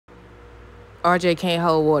RJ can't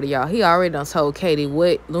hold water, y'all. He already done told Katie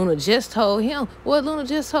what Luna just told him.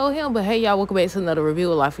 But hey, y'all, welcome back to another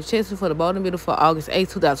review of Life with Chelsea for the Bold and Beautiful August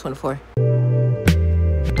 8th, 2024.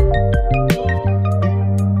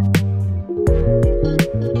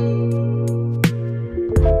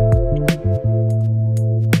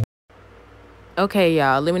 Okay,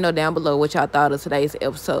 y'all, let me know down below what y'all thought of today's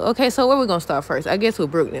episode. Okay, so where we gonna start first? I guess with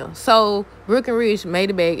Brooke now. So Brooke and Rich made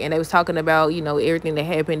it back, and they was talking about, everything that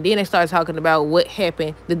happened. Then they started talking about what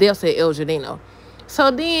happened, the deaths at El Jardino. So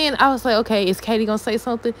then I was like, okay, is Katie gonna say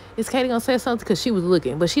something? Because she was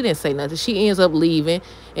looking, but she didn't say nothing. She ends up leaving,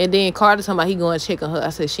 and then Carter talking about he going to check on her. I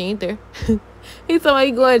said, she ain't there. He told me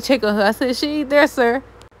he going to check on her. I said, she ain't there, sir.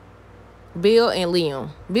 Bill and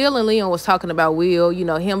Liam was talking about Will,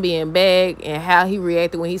 him being back and how he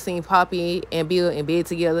reacted when he seen Poppy and Bill in bed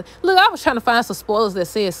together. Look, I was trying to find some spoilers that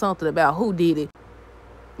said something about who did it.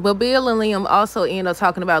 But Bill and Liam also end up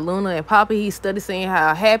talking about Luna and Poppy. He started saying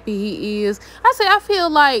how happy he is. I said, I feel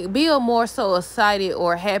like Bill more so excited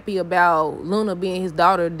or happy about Luna being his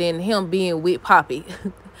daughter than him being with Poppy.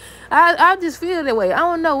 I just feel that way. I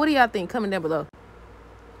don't know. What do y'all think? Comment down below.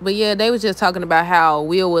 But yeah, they was just talking about how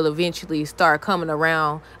Will eventually start coming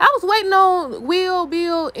around. I was waiting on Will,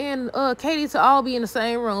 Bill, and Katie to all be in the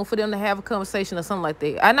same room for them to have a conversation or something like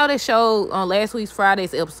that. I know they showed on last week's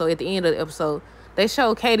Friday's episode, at the end of the episode, they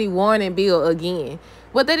showed Katie warning Bill again.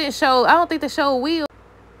 But they didn't show, I don't think they showed Will.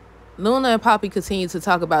 Luna and Poppy continued to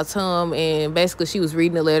talk about Tom, and basically she was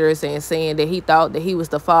reading the letters and saying that he thought that he was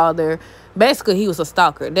the father. Basically, he was a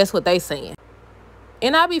stalker. That's what they saying.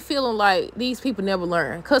 And I be feeling like these people never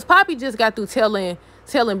learn. Because Poppy just got through telling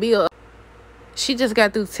Bill. She just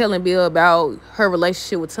got through telling Bill about her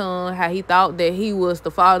relationship with Tom, how he thought that he was the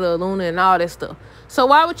father of Luna and all that stuff. So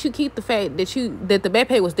why would you keep the fact that the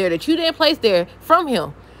backpack was there, that you didn't place there from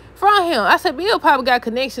him? I said, Bill probably got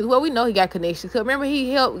connections. Well, we know he got connections. Because remember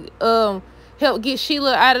he helped get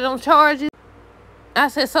Sheila out of them charges? I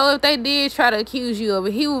said, so if they did try to accuse you of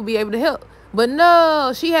it, he would be able to help. But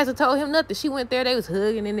no, she hasn't told him nothing. She went there, they was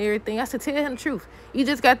hugging and everything. I said, tell him the truth. You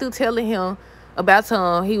just got through telling him about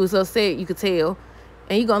Tom. He was upset, you could tell.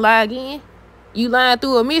 And you gonna lie again? You lying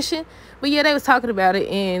through a mission? But yeah, they was talking about it,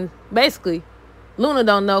 and basically, Luna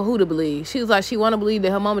don't know who to believe. She was like, she want to believe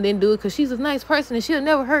that her mama didn't do it because she's a nice person and she'll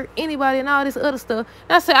never hurt anybody and all this other stuff.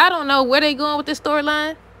 And I said, I don't know where they going with this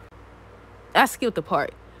storyline. I skipped the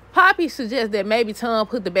part. Poppy suggests that maybe Tom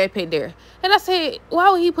put the backpack there. And I said,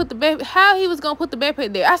 why would he put the backpack? How he was going to put the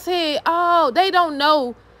backpack there? I said, oh, they don't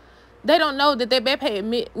know. They don't know that their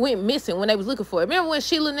backpack went missing when they was looking for it. Remember when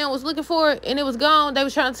Sheila and them was looking for it and it was gone? They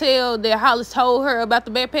was trying to tell that Hollis told her about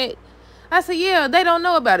the backpack. I said, yeah, they don't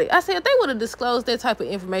know about it. I said, if they would have disclosed that type of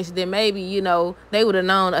information, then maybe, they would have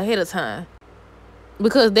known ahead of time.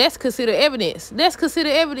 Because that's considered evidence.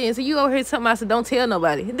 And you over here talking about, don't tell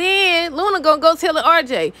nobody. Then Luna gonna go telling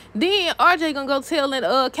RJ. Then RJ gonna go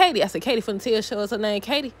telling Katie. I said, Katie finna show us her name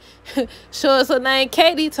Katie. Show us her name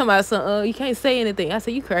Katie. Talking about some, you can't say anything. I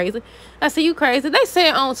said, you crazy. They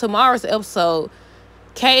said on tomorrow's episode,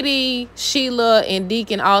 Katie, Sheila, and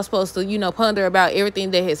Deacon all supposed to, ponder about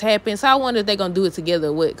everything that has happened. So I wonder if they're going to do it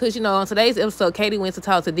together with. Because, on today's episode, Katie went to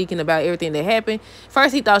talk to Deacon about everything that happened.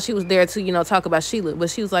 First, he thought she was there to, talk about Sheila. But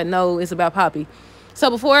she was like, no, it's about Poppy. So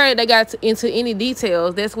before they got into any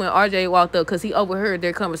details, that's when RJ walked up because he overheard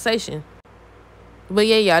their conversation. But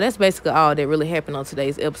yeah, y'all, that's basically all that really happened on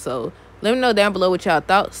today's episode. Let me know down below what y'all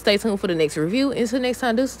thought. Stay tuned for the next review. Until next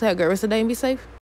time, deuces. Have a great rest of the day and be safe.